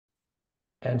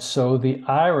And so the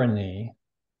irony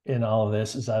in all of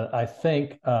this is that I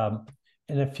think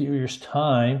in a few years'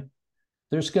 time,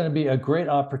 there's going to be a great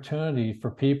opportunity for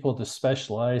people to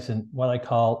specialize in what I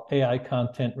call AI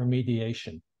content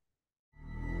remediation.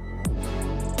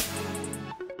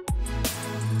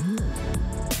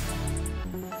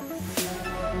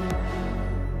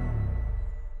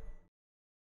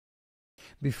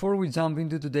 Before we jump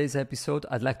into today's episode,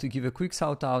 I'd like to give a quick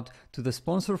shout out to the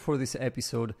sponsor for this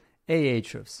episode,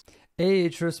 Ahrefs.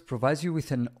 Ahrefs provides you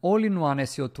with an all-in-one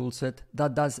SEO toolset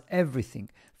that does everything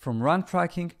from rank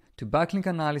tracking to backlink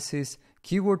analysis,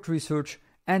 keyword research,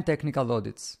 and technical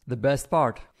audits. The best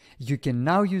part, you can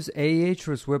now use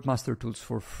Ahrefs Webmaster Tools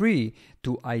for free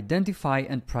to identify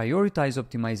and prioritize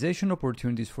optimization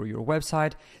opportunities for your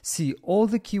website, see all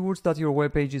the keywords that your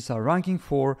web pages are ranking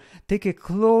for, take a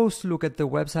close look at the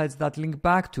websites that link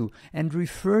back to and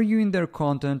refer you in their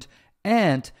content,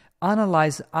 and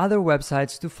analyze other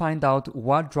websites to find out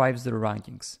what drives their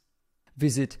rankings.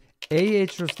 Visit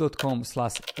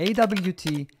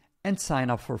ahrefs.com/AWT and sign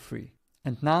up for free.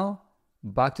 And now,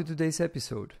 back to today's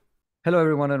episode. Hello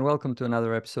everyone and welcome to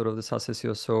another episode of the SaaS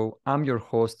SEO Show. I'm your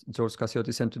host, George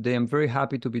Kassiotis, and today I'm very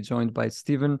happy to be joined by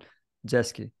Stephen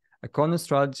Jeske, a content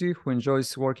strategist who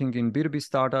enjoys working in B2B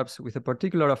startups with a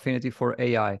particular affinity for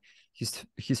AI.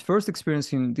 His first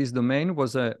experience in this domain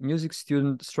was a music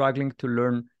student struggling to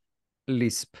learn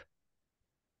Lisp.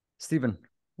 Stephen,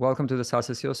 welcome to the SaaS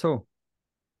SEO Show.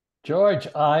 George,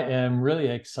 I am really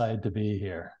excited to be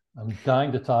here. I'm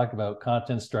dying to talk about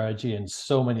content strategy and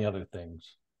so many other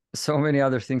things. So many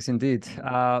other things indeed.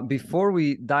 Before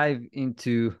we dive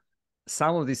into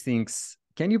some of these things,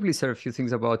 can you please share a few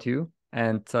things about you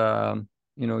and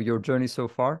your journey so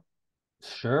far?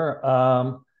 Sure.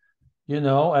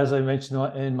 As I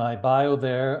mentioned in my bio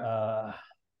there,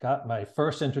 got my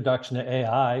first introduction to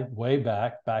AI way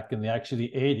back in the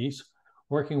 80s,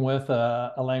 working with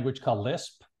a language called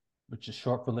Lisp, which is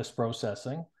short for Lisp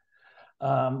processing.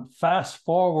 Fast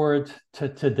forward to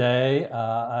today,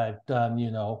 I've done,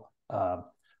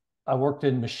 I worked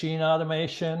in machine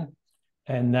automation,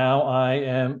 and now I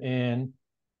am in,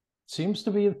 seems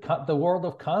to be the world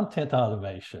of content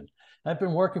automation. I've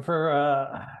been working for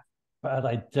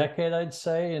about a decade, I'd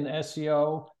say, in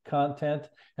SEO content,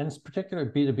 and it's particularly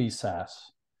B2B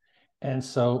SaaS. And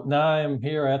so now I'm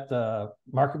here at the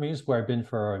MarketMuse, where I've been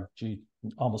for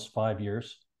almost 5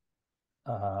 years.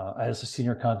 As a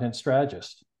senior content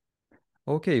strategist.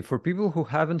 Okay, for people who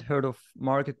haven't heard of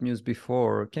MarketMuse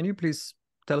before, can you please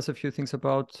tell us a few things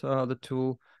about the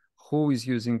tool, who is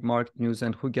using MarketMuse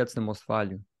and who gets the most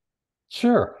value?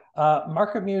 Sure.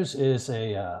 MarketMuse is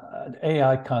an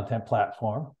AI content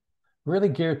platform, really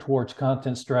geared towards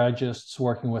content strategists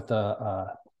working with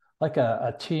a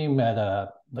team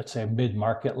at let's say, a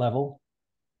mid-market level.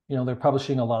 They're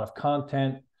publishing a lot of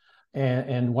content.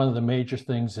 And one of the major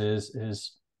things is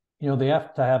they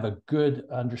have to have a good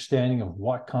understanding of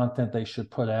what content they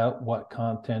should put out, what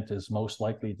content is most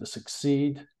likely to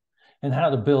succeed, and how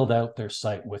to build out their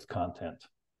site with content.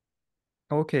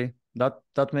 Okay,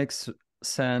 that makes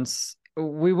sense.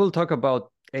 We will talk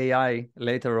about AI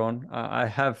later on. I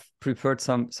have prepared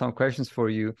some questions for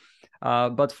you.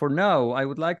 But for now, I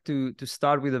would like to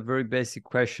start with a very basic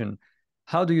question.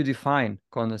 How do you define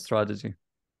content strategy?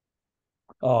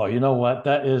 Oh, you know what?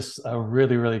 That is a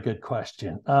really, really good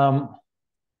question.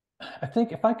 I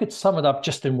think if I could sum it up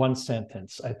just in one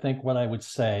sentence, I think what I would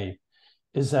say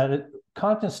is that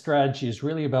content strategy is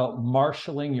really about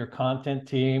marshaling your content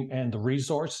team and the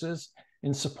resources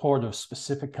in support of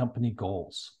specific company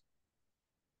goals.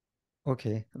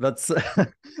 Okay, that's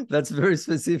that's very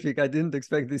specific. I didn't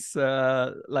expect this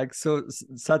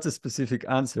such a specific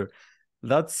answer.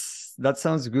 That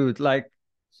sounds good. Like,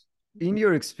 in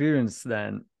your experience,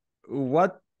 then,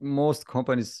 what most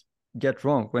companies get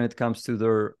wrong when it comes to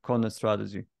their content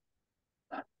strategy?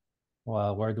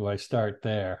 Well, where do I start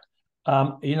there?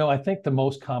 I think the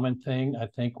most common thing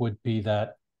would be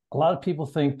that a lot of people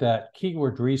think that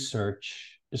keyword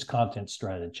research is content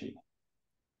strategy,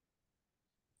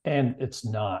 and it's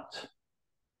not.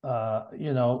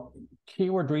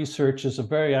 Keyword research is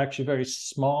actually very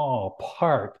small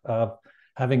part of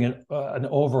having an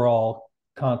overall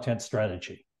content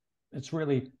strategy. It's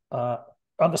really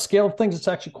on the scale of things, it's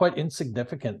actually quite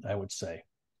insignificant, I would say,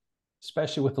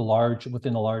 especially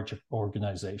within a large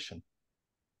organization.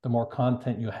 The more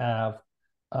content you have,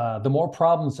 the more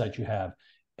problems that you have,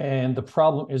 and the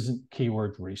problem isn't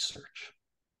keyword research.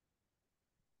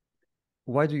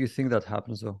 Why do you think that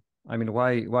happens, though? I mean,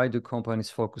 why do companies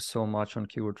focus so much on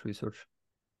keyword research?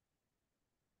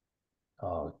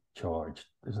 Oh, George,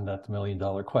 isn't that the $1 million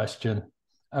question?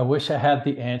 I wish I had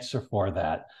the answer for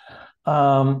that.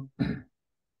 Um,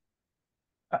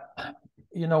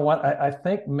 you know what? I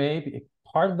think maybe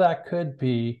part of that could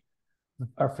be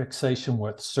our fixation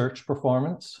with search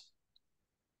performance.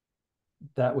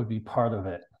 That would be part of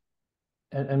it.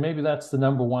 And maybe that's the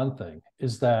number one thing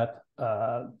is that,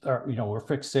 we're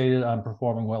fixated on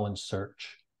performing well in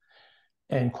search.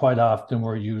 And quite often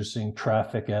we're using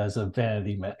traffic as a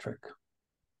vanity metric.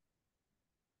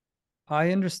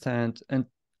 I understand. And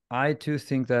I too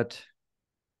think that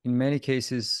in many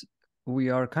cases, we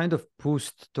are kind of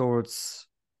pushed towards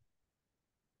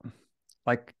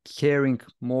like caring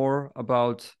more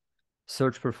about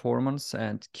search performance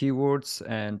and keywords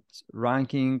and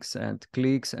rankings and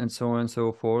clicks and so on and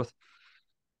so forth.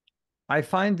 I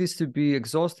find this to be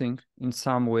exhausting in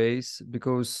some ways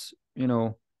because,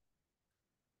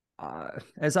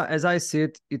 as I see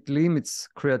it, it limits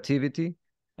creativity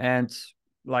and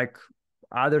like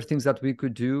other things that we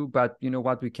could do, but you know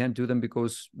what, we can't do them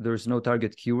because there's no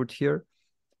target keyword here.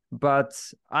 But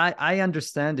I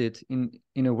understand it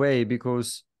in a way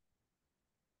because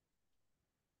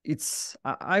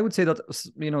I would say that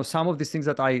some of these things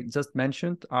that I just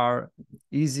mentioned are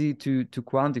easy to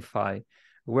quantify,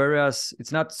 whereas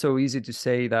it's not so easy to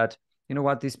say that, you know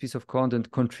what, this piece of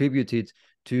content contributed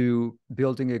to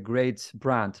building a great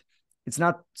brand. It's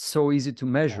not so easy to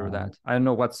measure that. I don't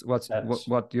know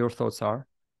what your thoughts are.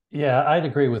 Yeah, I'd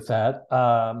agree with that.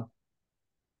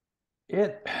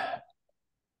 It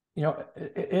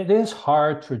it is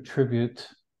hard to attribute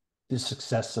the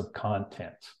success of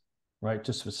content, right,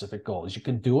 to specific goals. You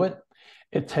can do it.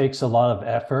 It takes a lot of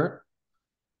effort.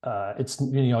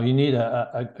 You need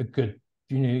a good,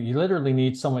 you literally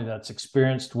need somebody that's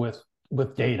experienced with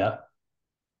data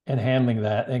and handling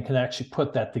that and can actually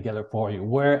put that together for you.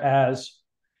 Whereas,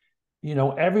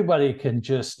 everybody can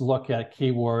just look at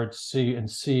keywords,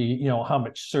 see, how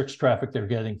much search traffic they're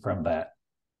getting from that,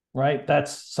 right?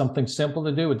 That's something simple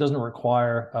to do. It doesn't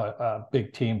require a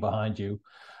big team behind you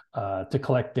to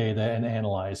collect data and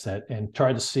analyze that and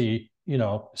try to see,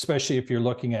 especially if you're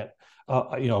looking at,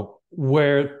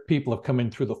 where people have come in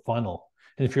through the funnel.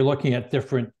 And if you're looking at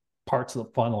different parts of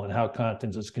the funnel and how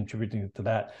content is contributing to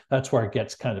that, that's where it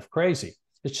gets kind of crazy.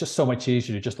 It's just so much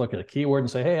easier to just look at a keyword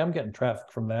and say, hey, I'm getting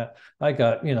traffic from that. I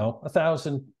got,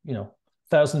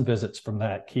 1,000 visits from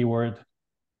that keyword.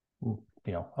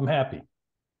 I'm happy.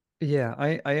 Yeah,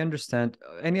 I understand.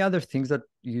 Any other things that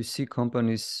you see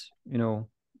companies,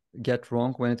 get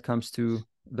wrong when it comes to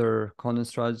their content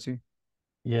strategy?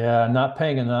 Yeah, not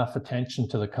paying enough attention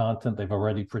to the content they've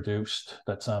already produced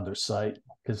that's on their site.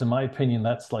 Because in my opinion,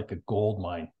 that's like a gold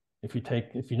mine. If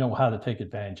you know how to take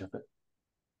advantage of it,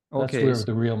 that's Okay, where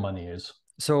the real money is.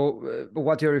 so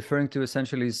what you're referring to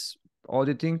essentially is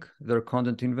auditing their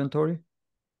content inventory.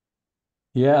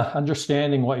 Yeah,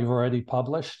 understanding what you've already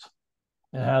published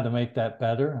and how to make that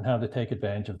better and how to take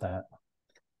advantage of that.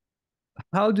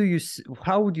 How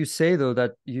would you say though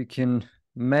that you can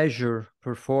measure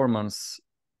performance,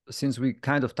 since we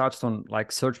kind of touched on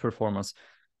like search performance?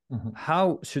 Mm-hmm.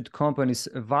 How should companies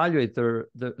evaluate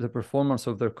the performance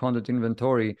of their content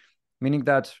inventory? Meaning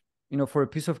that, for a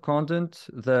piece of content,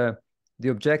 the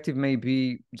objective may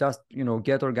be just,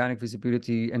 get organic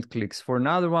visibility and clicks. For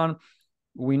another one,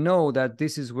 we know that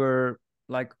this is where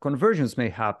like conversions may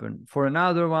happen. For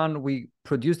another one, we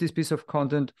produce this piece of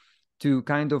content to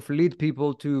kind of lead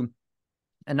people to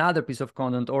another piece of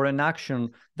content or an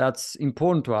action that's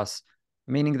important to us.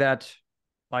 Meaning that,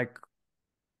 like,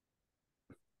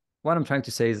 what I'm trying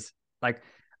to say is, like,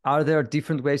 are there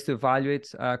different ways to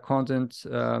evaluate content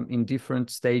in different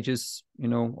stages,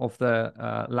 of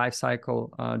the life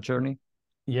cycle journey?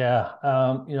 Yeah,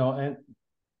 and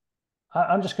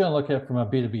I'm just going to look at it from a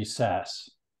B2B SaaS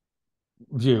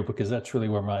view because that's really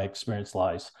where my experience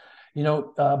lies.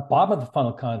 Bottom of the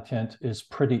funnel content is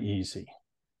pretty easy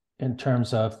in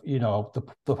terms of,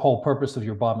 the whole purpose of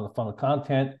your bottom of the funnel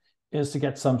content is to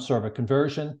get some sort of a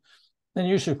conversion. And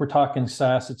usually if we're talking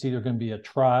SaaS, it's either going to be a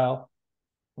trial,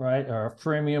 right, or a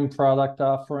freemium product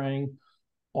offering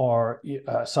or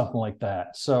something like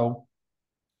that. So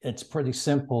it's pretty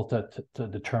simple to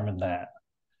determine that.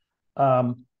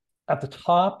 At the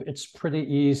top, it's pretty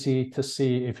easy to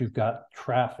see if you've got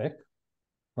traffic,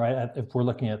 right? If we're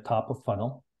looking at top of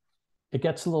funnel, it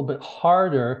gets a little bit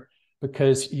harder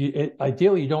because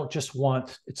ideally you don't just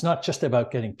it's not just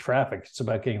about getting traffic, it's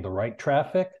about getting the right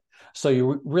traffic. So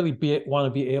you really want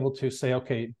to be able to say,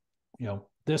 okay,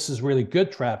 this is really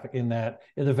good traffic in that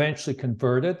it eventually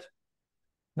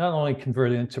not only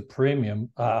converted into premium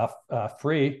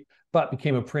free, but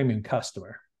became a premium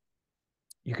customer.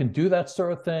 You can do that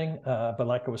sort of thing, but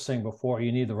like I was saying before,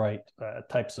 you need the right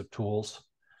types of tools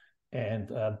And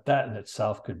that in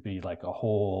itself could be like a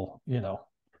whole,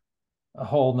 a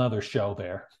whole nother show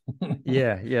there.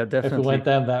 Yeah, If we definitely. went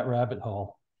down that rabbit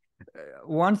hole.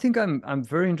 One thing I'm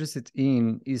very interested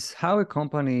in is how a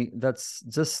company that's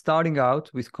just starting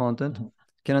out with content Mhm.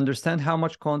 can understand how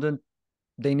much content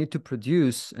they need to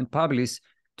produce and publish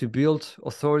to build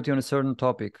authority on a certain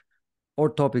topic or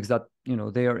topics that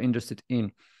they are interested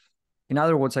in. In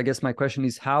other words, I guess my question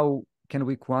is, how can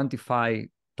we quantify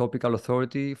topical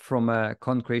authority from a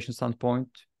content creation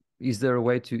standpoint? Is there a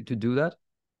way to do that?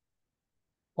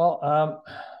 Well,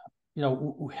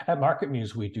 at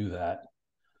MarketMuse, we do that.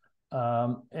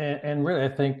 And really, I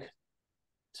think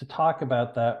to talk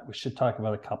about that, we should talk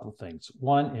about a couple of things.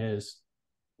 One is,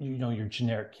 your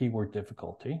generic keyword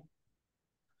difficulty.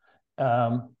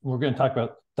 We're going to talk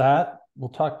about that. We'll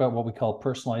talk about what we call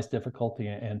personalized difficulty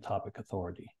and topic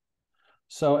authority.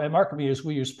 So at MarketMuse,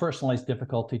 we use personalized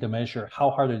difficulty to measure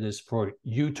how hard it is for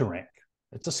you to rank.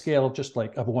 It's a scale just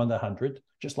like of 1 to 100,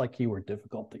 just like keyword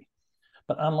difficulty.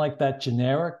 But unlike that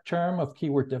generic term of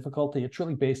keyword difficulty, it's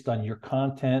really based on your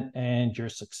content and your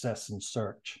success in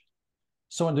search.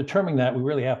 So in determining that, we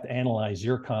really have to analyze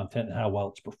your content and how well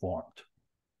it's performed.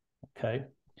 Okay.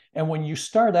 And when you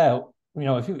start out,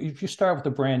 if you start with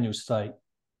a brand new site,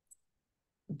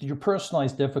 your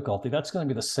personalized difficulty, that's going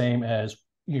to be the same as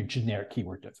your generic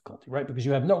keyword difficulty, right? Because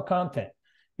you have no content,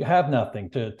 you have nothing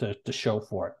to show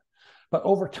for it. But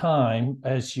over time,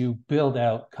 as you build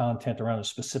out content around a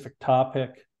specific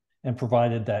topic, and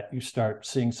provided that you start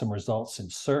seeing some results in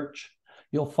search,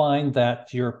 you'll find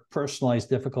that your personalized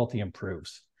difficulty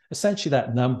improves. Essentially,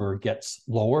 that number gets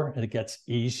lower and it gets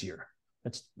easier.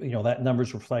 It's, that number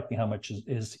is reflecting how much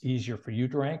is easier for you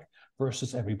to rank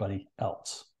versus everybody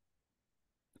else.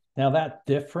 Now, that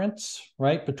difference,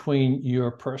 right, between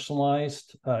your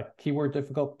personalized keyword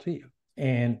difficulty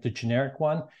and the generic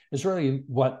one is really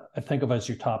what I think of as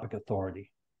your topic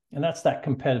authority. And that's that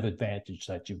competitive advantage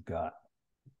that you've got.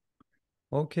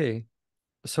 Okay.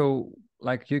 So,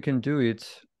 like, you can do it,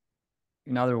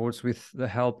 in other words, with the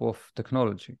help of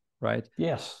technology, right?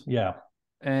 Yes. Yeah.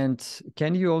 And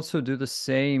can you also do the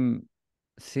same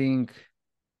thing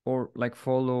or like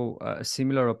follow a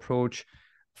similar approach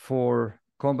for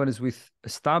companies with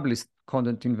established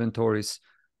content inventories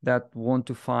that want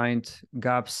to find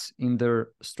gaps in their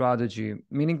strategy?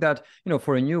 Meaning that,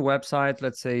 for a new website,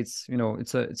 let's say it's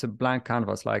a blank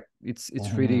canvas, like it's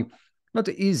really not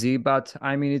easy, but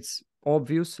I mean, it's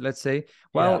obvious, let's say.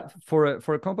 Well, for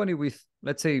a company with,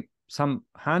 let's say, some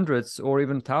hundreds or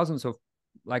even thousands of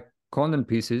like content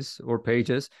pieces or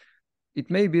pages,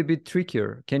 it may be a bit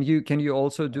trickier. Can you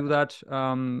also do that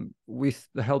with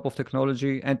the help of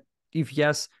technology? And if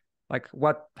yes, like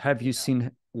what have you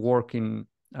seen work in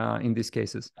these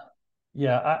cases?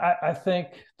 Yeah, I think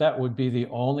that would be the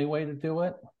only way to do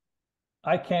it.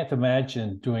 I can't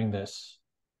imagine doing this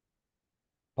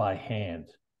by hand.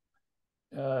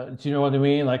 Do you know what I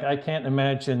mean? Like, I can't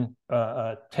imagine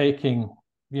taking,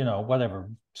 whatever,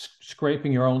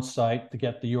 scraping your own site to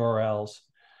get the URLs,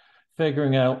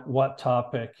 figuring out what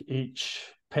topic each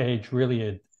page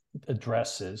really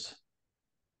addresses,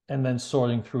 and then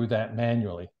sorting through that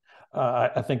manually.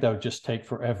 I think that would just take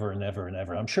forever and ever and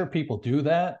ever. I'm sure people do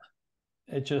that.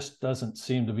 It just doesn't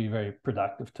seem to be very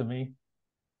productive to me.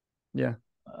 Yeah,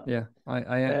 I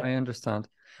understand.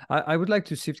 I would like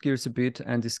to shift gears a bit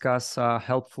and discuss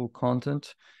helpful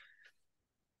content.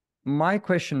 My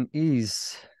question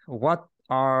is, what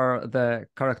are the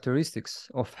characteristics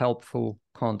of helpful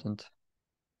content?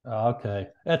 Okay,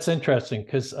 that's interesting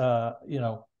because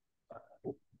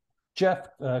Jeff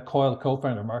Coyle, the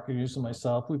co-founder of MarketMuse, and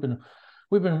myself, we've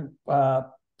been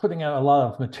putting out a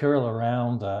lot of material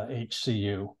around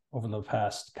HCU over the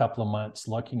past couple of months,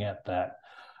 looking at that.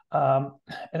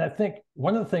 And I think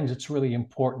one of the things that's really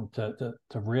important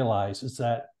to realize is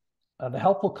that the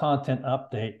helpful content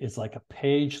update is like a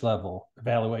page level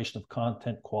evaluation of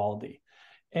content quality.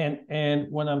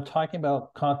 And when I'm talking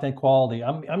about content quality,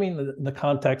 I mean the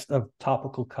context of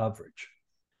topical coverage.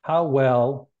 How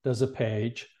well does a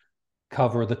page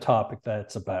cover the topic that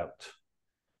it's about?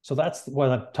 So that's what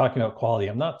I'm talking about quality.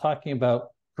 I'm not talking about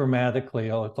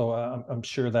grammatically, although I'm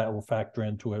sure that will factor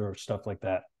into it or stuff like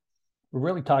that. We're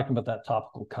really talking about that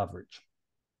topical coverage.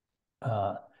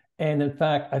 And in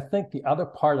fact, I think the other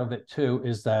part of it too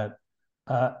is that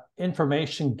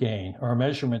information gain or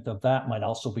measurement of that might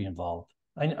also be involved.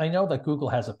 I know that Google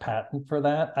has a patent for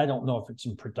that. I don't know if it's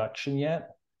in production yet,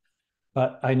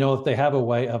 but I know that they have a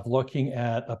way of looking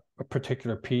at a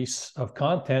particular piece of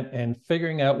content and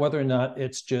figuring out whether or not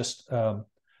it's just a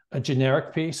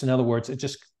generic piece. In other words, it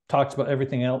just talks about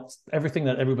everything else, everything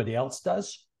that everybody else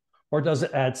does, or does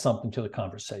it add something to the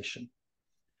conversation?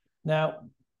 Now,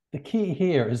 the key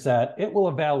here is that it will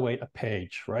evaluate a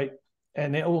page, right?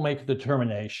 And it will make a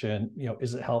determination,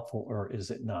 is it helpful or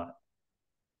is it not?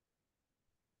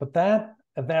 But that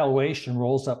evaluation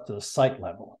rolls up to the site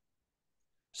level.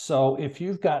 So if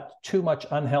you've got too much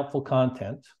unhelpful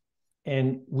content,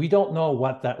 and we don't know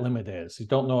what that limit is, you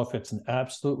don't know if it's an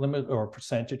absolute limit or a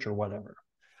percentage or whatever.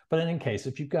 But in any case,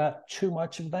 if you've got too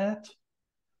much of that,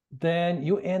 then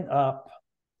you end up,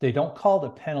 they don't call it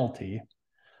a penalty,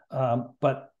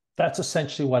 but that's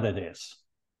essentially what it is.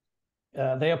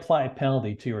 They apply a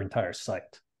penalty to your entire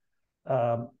site.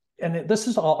 And this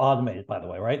is all automated, by the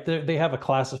way, right? They have a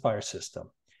classifier system,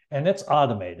 and it's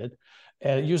automated.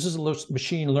 It uses a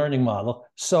machine learning model.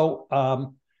 So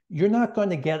you're not going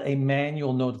to get a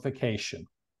manual notification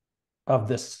of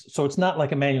this. So it's not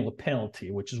like a manual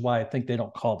penalty, which is why I think they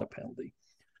don't call it a penalty.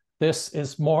 This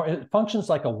is more, it functions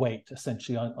like a weight,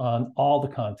 essentially, on all the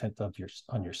content of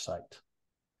on your site.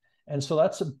 And so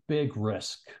that's a big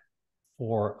risk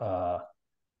for,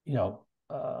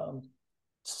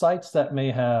 sites that may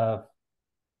have,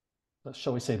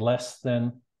 shall we say, less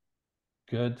than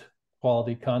good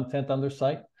quality content on their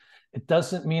site. It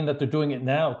doesn't mean that they're doing it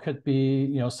now. It could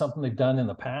be, something they've done in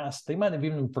the past. They might have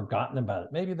even forgotten about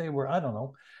it. Maybe they were, I don't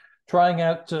know, trying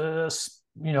out,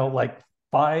 like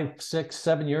 5, 6,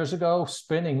 7 years ago,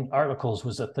 spinning articles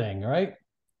was a thing, right?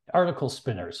 Article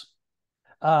spinners.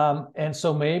 And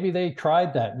so maybe they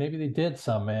tried that. Maybe they did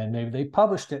some, and maybe they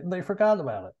published it and they forgot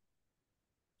about it.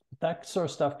 That sort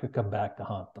of stuff could come back to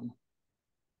haunt them.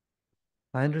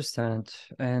 I understand.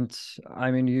 And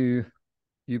I mean, you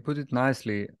put it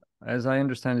nicely. As I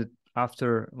understand it,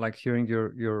 after like hearing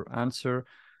your answer,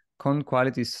 content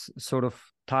quality is sort of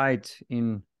tied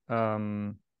in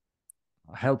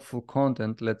helpful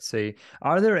content, let's say.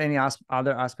 Are there any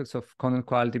other aspects of content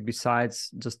quality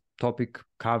besides just topic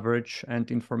coverage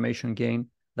and information gain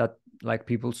that like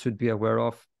people should be aware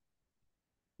of?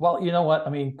 Well, you know what? I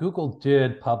mean, Google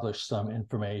did publish some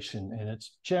information, and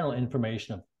it's general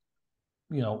information of,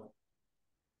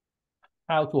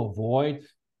 how to avoid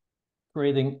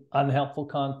creating unhelpful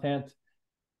content.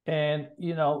 And,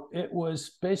 it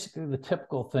was basically the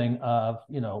typical thing of,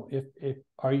 if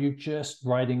are you just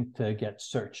writing to get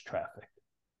search traffic?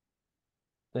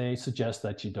 They suggest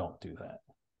that you don't do that.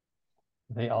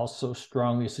 They also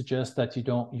strongly suggest that you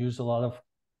don't use a lot of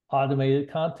automated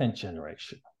content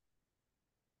generation.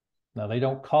 Now, they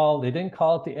didn't call it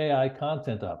the AI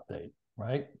content update,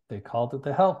 right? They called it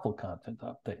the helpful content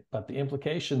update. But the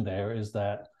implication there is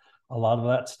that a lot of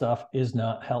that stuff is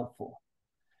not helpful.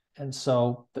 And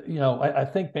so, I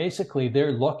think basically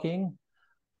they're looking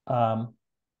to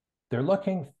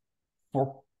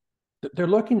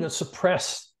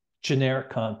suppress generic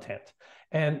content.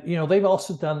 And, they've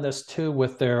also done this too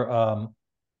with their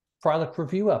product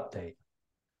review update,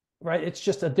 right? It's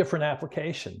just a different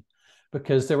application,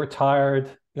 because they were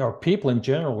tired, people in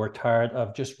general were tired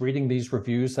of just reading these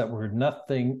reviews that were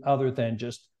nothing other than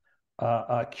just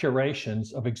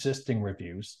curations of existing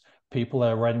reviews. People that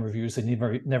are writing reviews that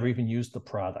never even used the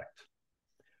product.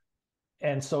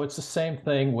 And so it's the same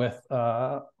thing with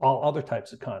all other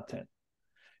types of content.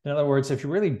 In other words, if you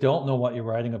really don't know what you're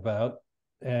writing about,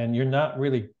 and you're not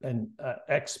really an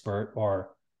expert, or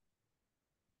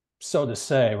so to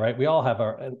say, right? We all have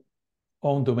our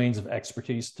own domains of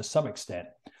expertise to some extent.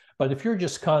 But if you're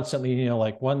just constantly,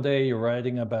 like one day you're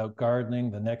writing about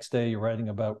gardening, the next day you're writing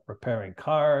about repairing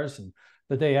cars, and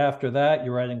the day after that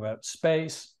you're writing about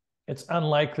space, it's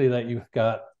unlikely that you've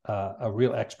got a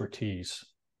real expertise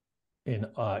in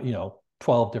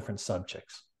 12 different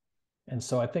subjects. And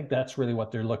so I think that's really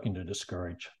what they're looking to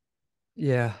discourage.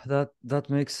 Yeah, that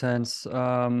makes sense.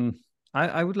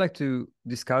 I would like to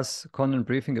discuss content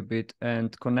briefing a bit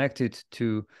and connect it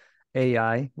to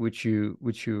AI, which you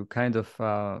kind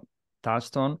of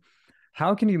touched on.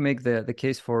 How can you make the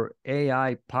case for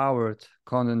AI powered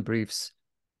content briefs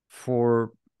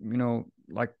for,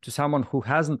 like to someone who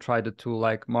hasn't tried a tool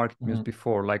like MarketMuse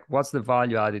before? Like, what's the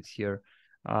value added here?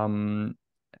 And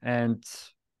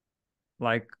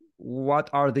like, what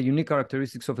are the unique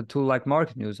characteristics of a tool like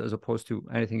MarketMuse as opposed to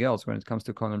anything else when it comes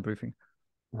to content briefing?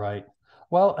 Right.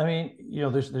 Well, I mean,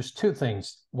 there's two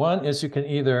things. One is you can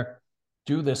either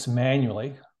do this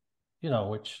manually,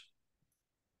 which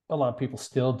a lot of people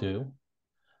still do,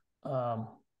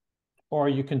 or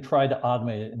you can try to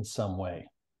automate it in some way.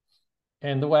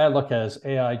 And the way I look at it is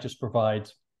AI just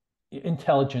provides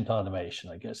intelligent automation,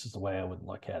 I guess is the way I would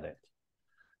look at it.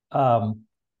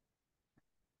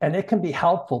 And it can be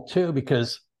helpful too,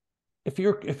 because if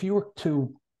you were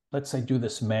to, let's say, do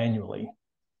this manually,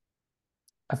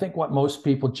 I think what most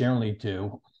people generally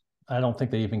do I don't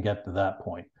think they even get to that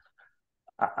point.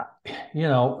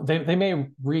 They may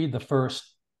read the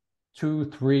first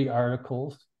 2, 3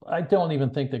 articles. I don't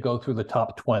even think they go through the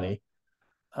top 20.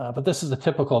 But this is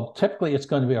typically it's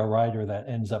going to be a writer that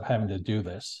ends up having to do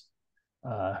this,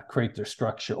 create their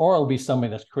structure, or it'll be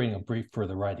somebody that's creating a brief for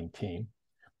the writing team.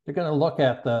 They're going to look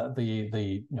at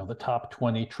the top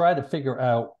 20, try to figure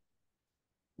out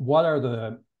what are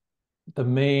the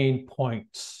main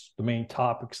points, the main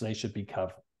topics they should be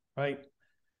covering, right?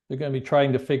 They're going to be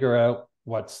trying to figure out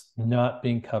what's not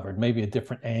being covered, maybe a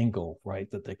different angle, right,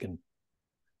 that they can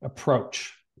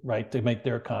approach, right, to make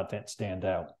their content stand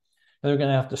out. And they're going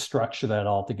to have to structure that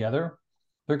all together.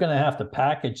 They're going to have to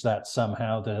package that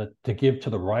somehow to give to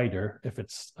the writer if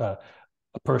it's a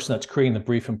person that's creating the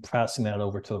brief and passing that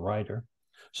over to the writer.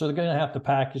 So they're going to have to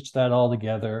package that all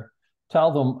together,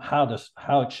 tell them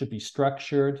how it should be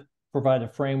structured, provide a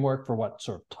framework for what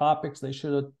sort of topics they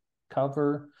should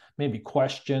cover, maybe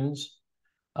questions,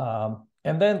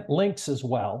 and then links as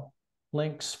well,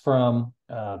 links from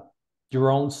your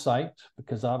own site,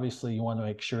 because obviously you want to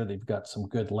make sure they've got some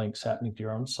good links happening to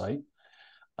your own site,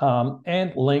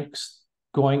 and links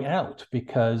going out,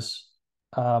 because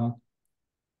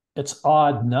it's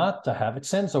odd not to have, it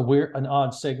sends an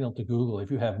odd signal to Google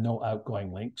if you have no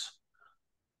outgoing links.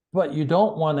 But you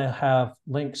don't want to have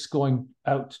links going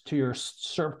out to your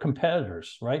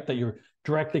competitors, right? That you're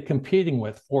directly competing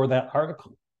with for that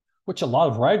article, which a lot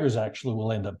of writers actually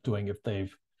will end up doing if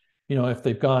they've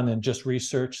gone and just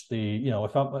researched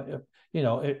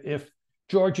if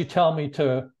George, you tell me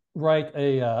to write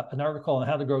an article on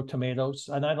how to grow tomatoes,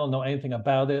 and I don't know anything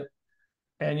about it,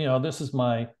 and this is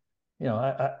my,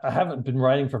 I haven't been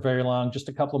writing for very long, just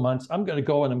a couple of months. I'm going to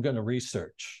go and I'm going to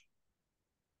research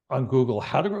on Google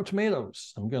how to grow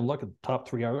tomatoes. I'm going to look at the top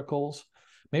 3 articles.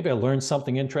 Maybe I learned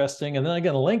something interesting, and then I'm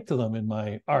going to link to them in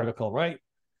my article, right?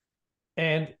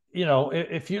 And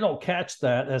if you don't catch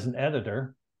that as an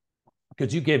editor,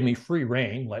 because you gave me free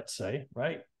reign, let's say,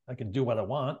 right? I can do what I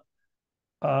want.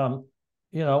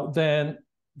 Then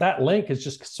that link is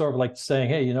just sort of like saying,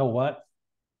 hey, you know what?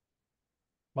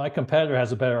 My competitor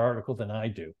has a better article than I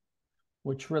do,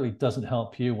 which really doesn't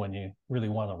help you when you really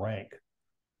want to rank.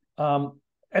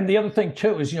 And the other thing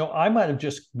too is, I might have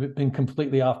just been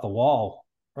completely off the wall,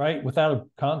 right? Without a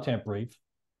content brief,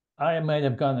 I might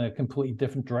have gone in a completely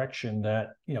different direction that,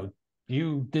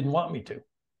 you didn't want me to.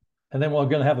 And then we're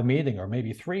going to have a meeting, or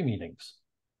maybe 3 meetings,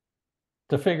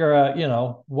 to figure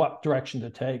out, what direction to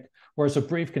take. Whereas a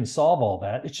brief can solve all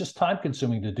that. It's just time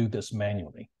consuming to do this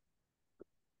manually.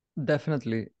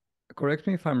 Definitely. Correct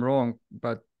me if I'm wrong,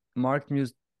 but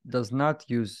MarketMuse does not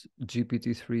use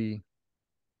GPT-3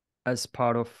 as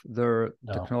part of their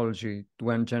technology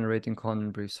when generating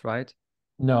content briefs, right?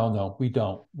 No, we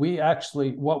don't.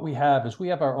 What we have is we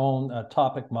have our own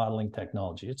topic modeling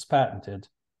technology. It's patented.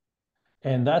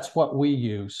 And that's what we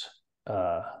use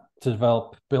to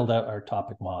build out our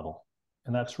topic model.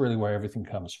 And that's really where everything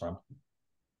comes from.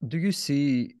 Do you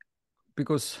see,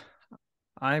 because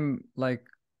I'm like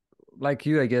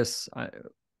you, I guess,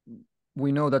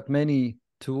 we know that many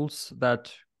tools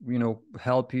that,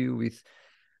 help you with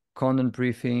content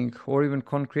briefing or even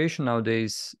content creation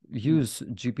nowadays use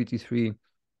GPT-3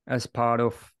 as part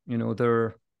of,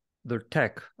 their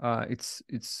tech.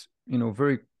 It's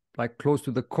very close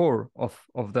to the core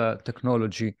of the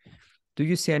technology. Do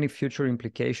you see any future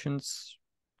implications,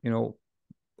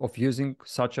 of using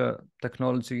such a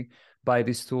technology by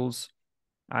these tools?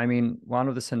 I mean, one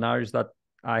of the scenarios that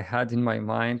I had in my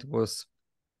mind was,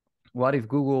 what if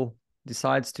Google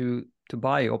decides to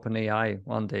buy OpenAI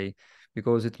one day,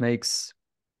 because it makes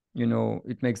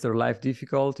their life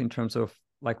difficult in terms of,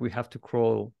 we have to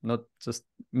crawl not just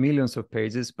millions of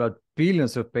pages, but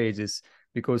billions of pages,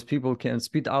 because people can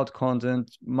spit out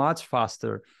content much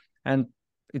faster. And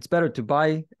it's better to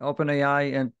buy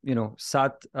OpenAI and,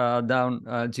 shut down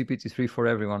GPT-3 for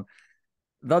everyone.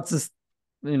 That's just,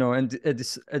 and a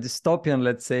dystopian,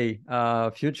 let's say,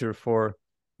 future for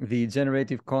the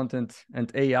generative content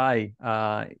and AI,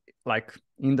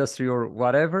 industry or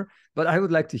whatever. But I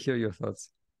would like to hear your thoughts.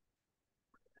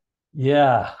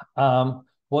 Yeah.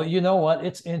 Well, you know what?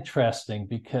 It's interesting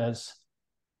because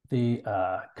the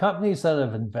companies that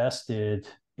have invested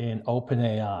in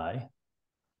OpenAI,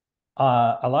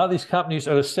 a lot of these companies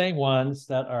are the same ones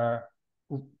that are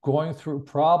going through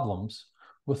problems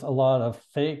with a lot of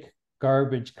fake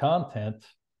garbage content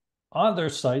on their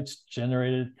sites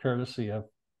generated courtesy of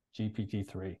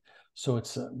GPT-3. So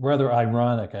it's rather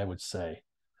ironic, I would say.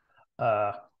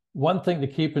 One thing to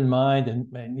keep in mind,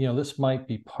 and this might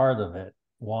be part of it,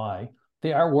 why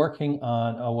they are working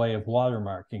on a way of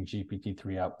watermarking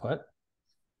GPT-3 output.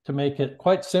 to make it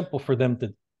quite simple for them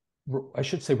to, I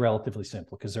should say relatively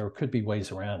simple, because there could be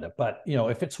ways around it. But,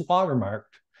 if it's watermarked,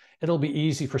 it'll be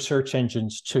easy for search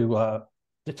engines to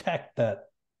detect that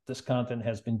this content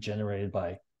has been generated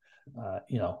by, a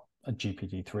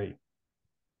GPT-3.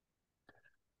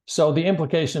 So the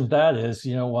implication of that is,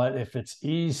 if it's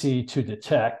easy to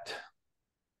detect,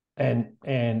 and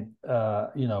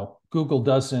Google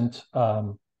doesn't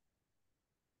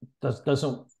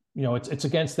it's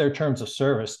against their terms of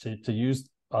service to use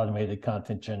automated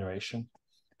content generation,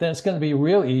 then it's going to be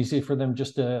real easy for them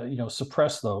just to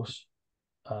suppress those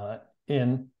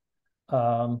in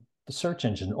the search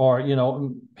engine, or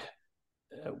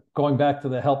going back to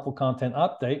the helpful content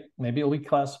update, maybe it'll be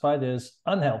classified as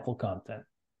unhelpful content,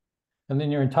 and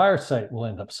then your entire site will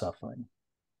end up suffering.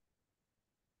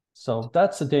 So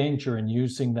that's the danger in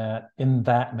using that in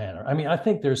that manner. I mean, I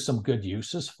think there's some good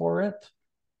uses for it,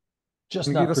 just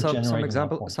Can you not give for us generating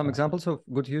some examples of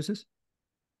good uses?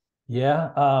 Yeah,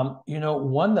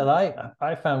 one that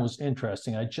I found was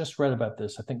interesting. I just read about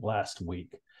this, I think last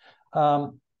week.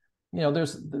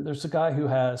 There's a guy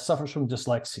who suffers from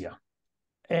dyslexia,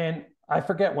 and I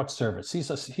forget what service. He's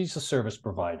a service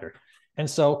provider, and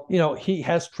so he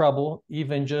has trouble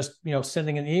even just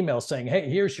sending an email saying, "Hey,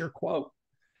 here's your quote,"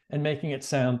 and making it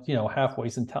sound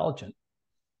halfway intelligent.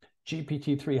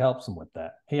 GPT-3 helps him with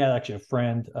that. He had actually a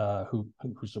friend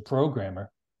who's a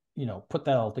programmer, put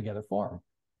that all together for him.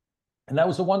 And that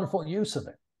was a wonderful use of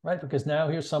it, right? Because now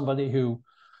here's somebody who,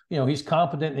 he's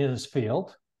competent in his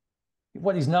field.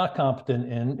 What he's not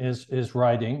competent in is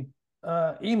writing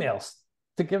emails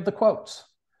to give the quotes,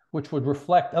 which would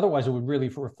reflect, otherwise it would really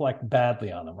reflect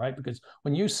badly on him, right? Because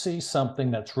when you see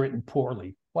something that's written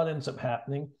poorly, what ends up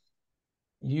happening?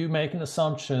 You make an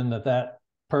assumption that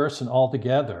person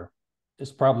altogether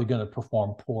is probably going to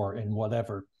perform poor in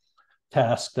whatever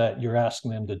task that you're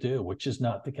asking them to do, which is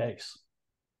not the case.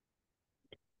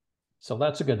 So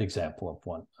that's a good example of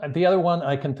one. And the other one,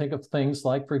 I can think of things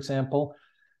like, for example,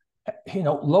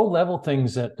 low-level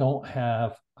things that don't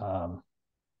have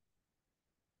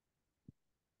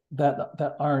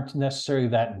that aren't necessarily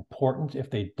that important if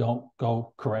they don't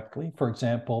go correctly. For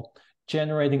example,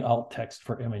 generating alt text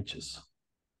for images.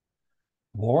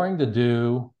 Boring to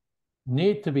do,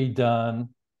 need to be done.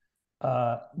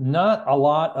 Not a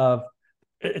lot of,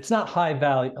 it's not high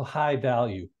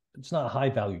value. It's not a high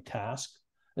value task.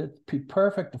 It'd be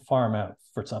perfect to farm out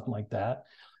for something like that.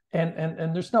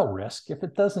 And there's no risk. If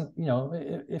it doesn't,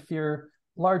 if your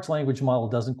large language model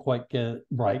doesn't quite get it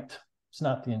right, it's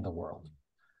not the end of the world.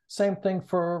 Same thing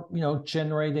for,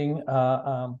 generating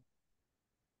a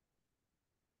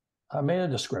meta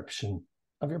description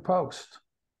of your post.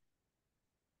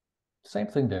 Same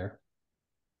thing there.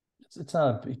 It's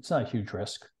not a huge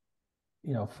risk,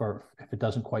 for if it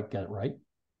doesn't quite get it right.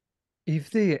 If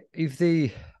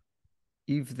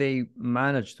they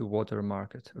manage to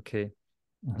watermark it, okay,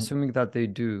 assuming that they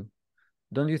do,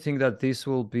 don't you think that this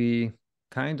will be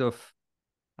kind of,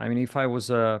 I mean, if I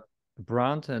was a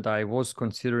brand and I was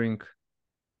considering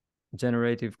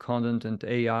generative content and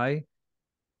AI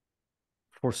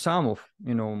for some of,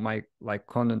 my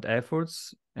content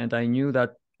efforts, and I knew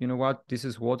that, this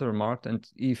is watermarked, and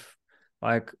if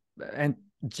and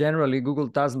generally Google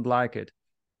doesn't like it,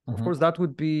 of course, that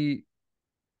would be,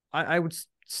 I would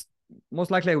most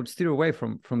likely I would steer away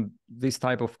from this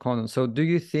type of content. So do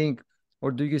you think, or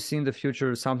do you see in the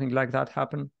future something like that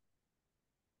happen?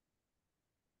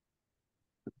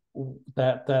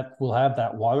 That will have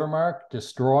that watermark,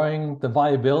 destroying the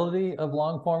viability of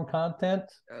long form content.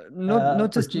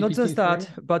 Not just that,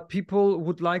 but people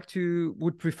would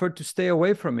prefer to stay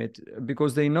away from it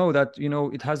because they know that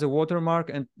it has a watermark,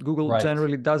 and Google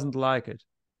generally doesn't like it.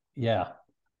 Yeah,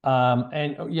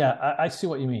 I see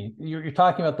what you mean. You're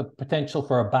talking about the potential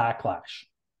for a backlash.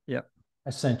 Yeah,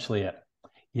 essentially it.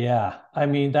 Yeah, I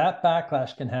mean that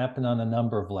backlash can happen on a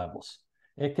number of levels.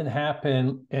 It can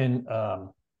happen in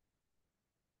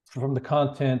from the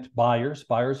content buyers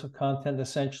of content,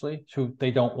 essentially, who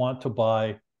they don't want to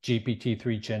buy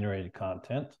GPT-3 generated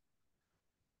content.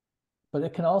 But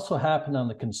it can also happen on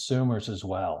the consumers as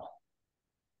well.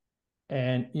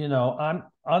 And,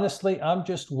 I'm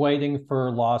just waiting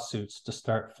for lawsuits to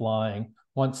start flying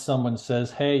once someone says,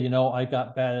 hey, I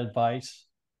got bad advice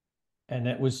and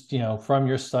it was, from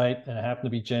your site and it happened to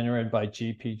be generated by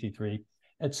GPT-3.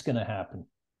 It's going to happen.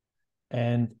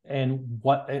 And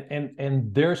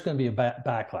there's going to be a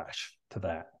backlash to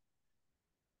that,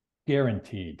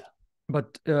 guaranteed.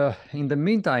 But in the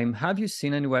meantime, have you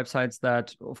seen any websites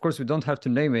that, of course, we don't have to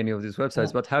name any of these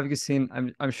websites, but have you seen?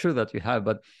 I'm sure that you have,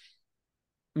 but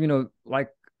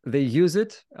they use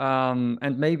it,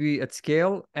 and maybe at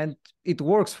scale, and it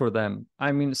works for them.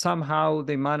 I mean, somehow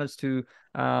they manage to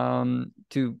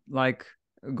like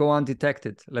go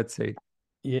undetected, let's say.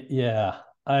 Yeah.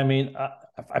 I mean,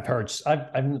 I've heard,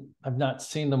 I've not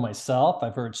seen them myself.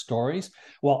 I've heard stories.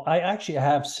 Well, I actually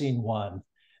have seen one,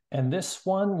 and this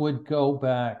one would go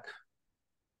back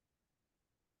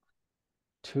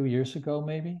 2 years ago,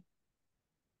 maybe,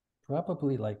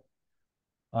 probably like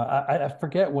I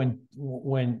forget when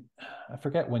I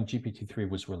forget when GPT-3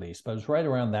 was released, but it was right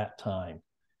around that time.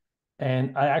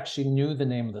 And I actually knew the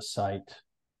name of the site.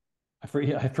 I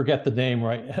forget the name,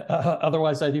 right?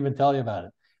 Otherwise, I'd even tell you about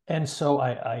it. And so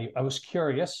I was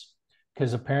curious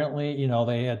because apparently,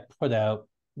 they had put out,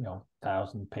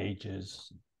 1,000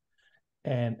 pages,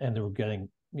 and they were getting,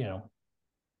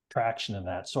 traction in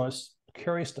that. So I was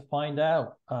curious to find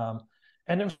out.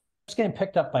 And it was getting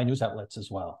picked up by news outlets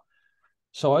as well.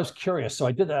 So I was curious. So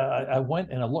I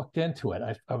went and I looked into it.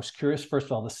 I was curious, first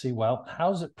of all, to see, well,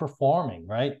 how's it performing,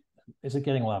 right? Is it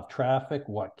getting a lot of traffic?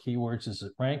 What keywords is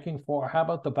it ranking for? How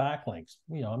about the backlinks?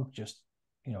 I'm just,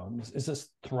 is this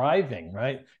thriving,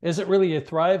 right? Is it really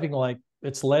thriving like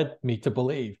it's led me to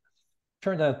believe?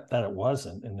 Turned out that it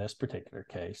wasn't in this particular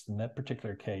case. In that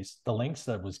particular case, the links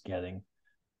that I was getting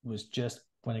was just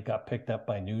when it got picked up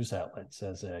by news outlets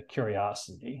as a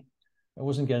curiosity. I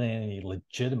wasn't getting any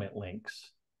legitimate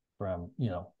links from,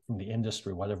 from the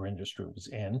industry, whatever industry it was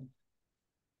in.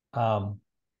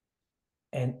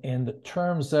 And the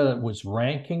terms that it was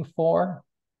ranking for,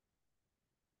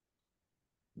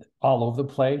 all over the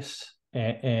place,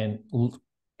 and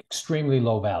extremely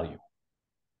low value.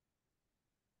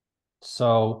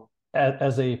 So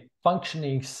as a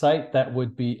functioning site that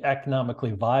would be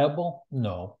economically viable,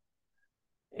 no.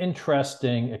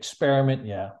 Interesting experiment,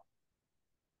 yeah.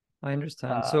 I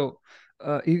understand. So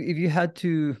if you had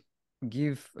to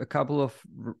give a couple of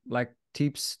like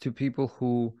tips to people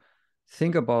who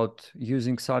think about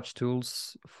using such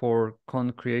tools for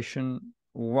content creation,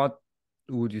 what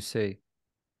would you say?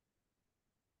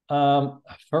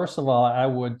 First of all, I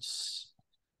would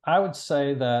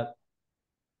say that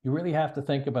you really have to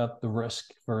think about the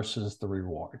risk versus the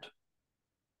reward.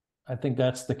 I think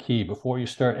that's the key before you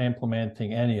start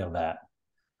implementing any of that.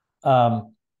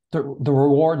 The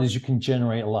reward is you can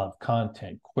generate a lot of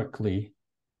content quickly,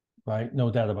 right? No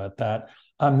doubt about that.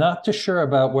 I'm not too sure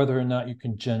about whether or not you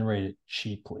can generate it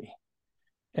cheaply.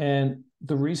 And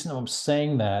the reason I'm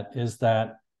saying that is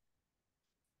that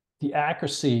the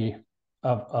accuracy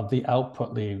of the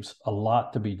output leaves a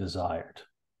lot to be desired.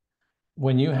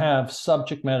 When you have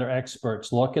subject matter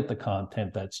experts look at the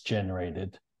content that's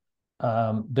generated,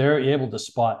 they're able to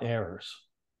spot errors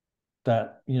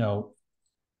that,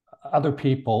 other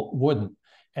people wouldn't.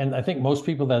 And I think most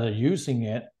people that are using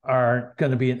it are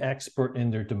going to be an expert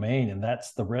in their domain, and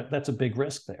that's a big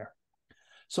risk there.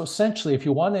 So essentially, if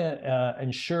you want to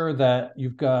ensure that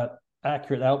you've got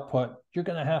accurate output, you're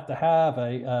going to have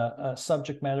a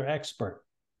subject matter expert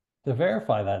to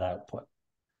verify that output.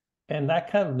 And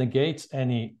that kind of negates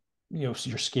any, your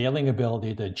scaling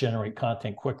ability to generate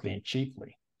content quickly and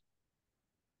cheaply.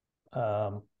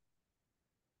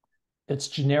 It's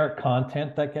generic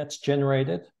content that gets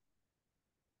generated.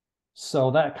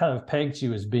 So that kind of pegs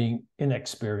you as being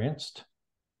inexperienced.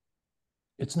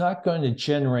 It's not going to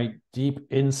generate deep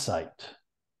insight.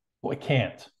 Well, it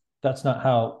can't. That's not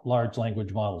how large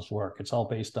language models work. It's all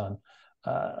based on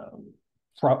a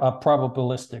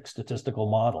probabilistic statistical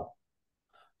model.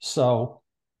 So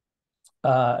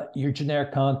your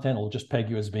generic content will just peg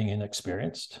you as being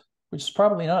inexperienced, which is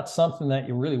probably not something that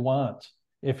you really want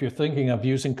if you're thinking of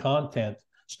using content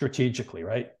strategically,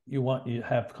 right? You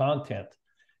have content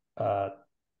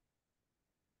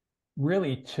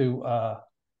really to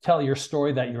tell your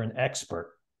story that you're an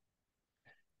expert.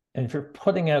 And if you're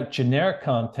putting out generic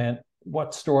content,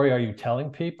 what story are you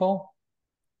telling people?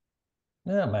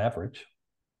 Yeah, I'm average.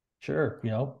 Sure,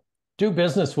 do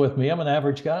business with me. I'm an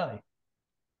average guy.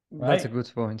 Right? That's a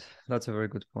good point. That's a very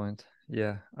good point.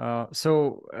 Yeah.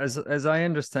 So as I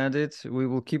understand it, we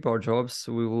will keep our jobs.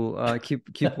 We will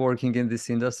keep working in this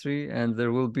industry, and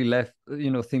there will be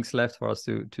things left for us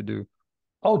to do.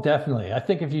 Oh, definitely. I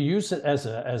think if you use it as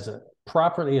a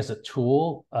properly as a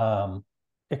tool,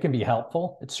 it can be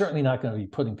helpful. It's certainly not going to be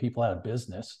putting people out of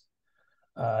business.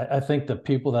 I think the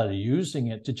people that are using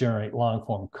it to generate long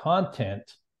form content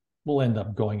will end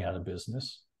up going out of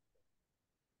business.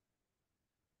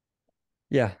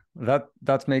 Yeah, that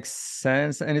makes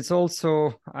sense. And it's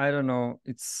also, I don't know,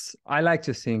 I like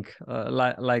to think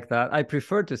like that. I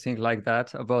prefer to think like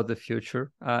that about the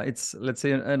future. It's, let's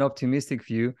say, an optimistic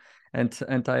view, and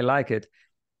I like it.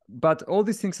 But all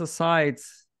these things aside,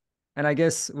 And I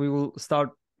guess we will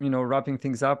start, wrapping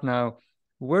things up now.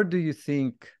 Where do you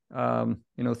think,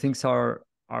 things are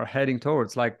heading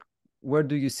towards? Like, where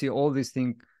do you see all these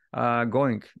things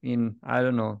going in, I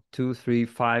don't know, 2, 3,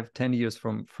 5, 10 years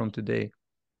from today?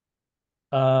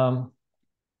 That's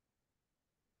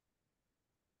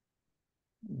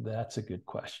a good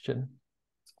question.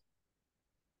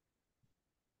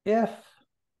 If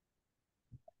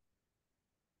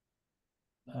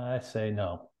I say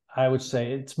no, I would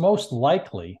say it's most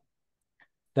likely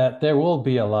that there will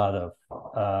be a lot of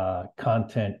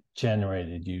content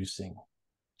generated using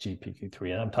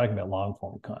GPT-3, and I'm talking about long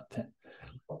form content,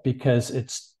 because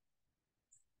it's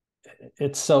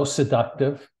so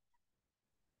seductive.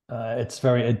 It's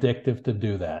very addictive to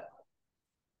do that.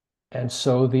 And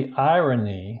so the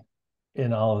irony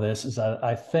in all of this is that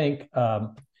I think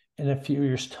in a few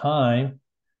years' time,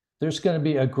 there's going to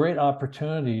be a great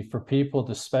opportunity for people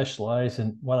to specialize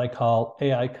in what I call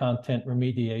AI content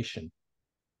remediation.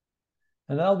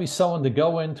 And that'll be someone to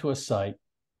go into a site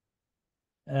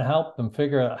and help them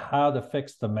figure out how to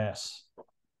fix the mess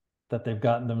that they've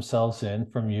gotten themselves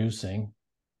in from using,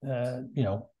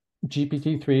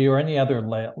 GPT-3 or any other,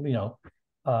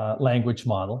 language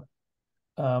model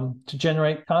to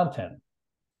generate content.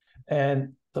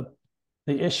 And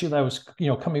the issue that was,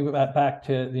 coming back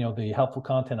to, the helpful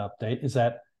content update is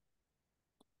that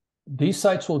these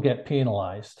sites will get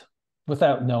penalized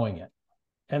without knowing it,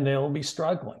 and they'll be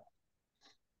struggling.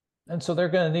 And so they're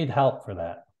going to need help for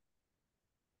that.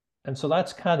 And so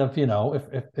that's kind of,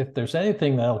 if there's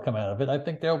anything that'll come out of it, I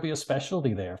think there'll be a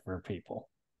specialty there for people.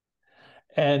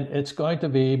 And it's going to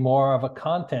be more of a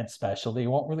content specialty. It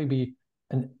won't really be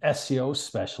an SEO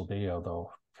specialty,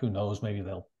 although who knows, maybe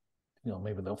they'll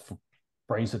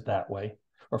phrase it that way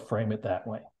or frame it that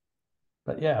way.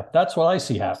 But yeah, that's what I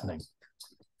see happening.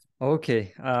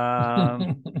 Okay.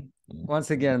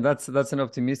 Once again, that's an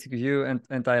optimistic view,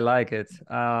 and I like it.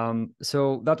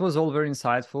 So that was all very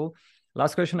insightful.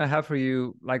 Last question I have for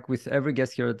you, like with every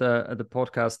guest here at the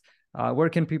podcast, where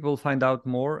can people find out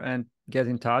more and get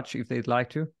in touch if they'd like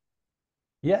to?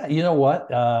 Yeah, you know what?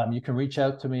 You can reach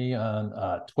out to me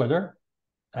on Twitter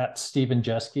at Stephen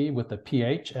Jeske with the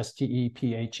PH,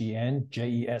 STEPHEN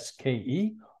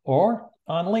JESKE, or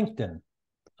on LinkedIn.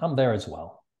 I'm there as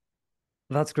well.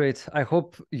 That's great. I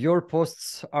hope your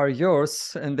posts are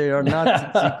yours and they are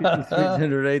not GPT-3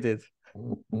 generated.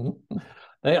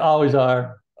 They always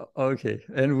are. Okay,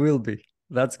 and will be.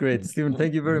 That's great. Stephen,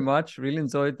 thank you very much. Really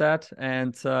enjoyed that.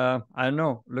 And I don't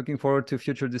know, looking forward to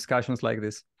future discussions like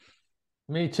this.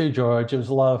 Me too, George. It was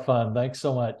a lot of fun. Thanks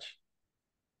so much.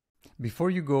 Before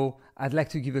you go, I'd like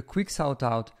to give a quick shout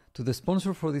out to the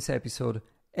sponsor for this episode,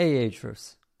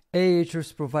 Ahrefs.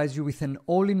 Ahrefs provides you with an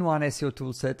all-in-one SEO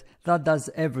toolset that does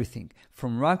everything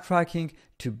from rank tracking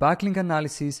to backlink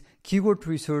analysis, keyword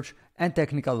research, and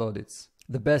technical audits.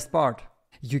 The best part,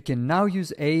 you can now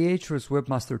use Ahrefs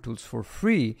Webmaster Tools for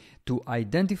free to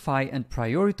identify and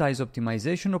prioritize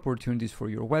optimization opportunities for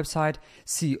your website,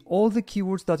 see all the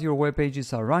keywords that your web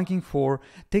pages are ranking for,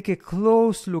 take a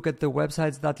close look at the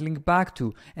websites that link back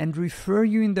to and refer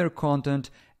you in their content,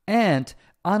 and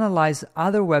analyze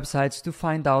other websites to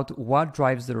find out what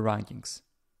drives their rankings.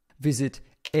 Visit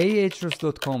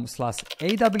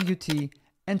ahrefs.com/AWT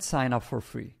and sign up for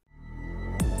free.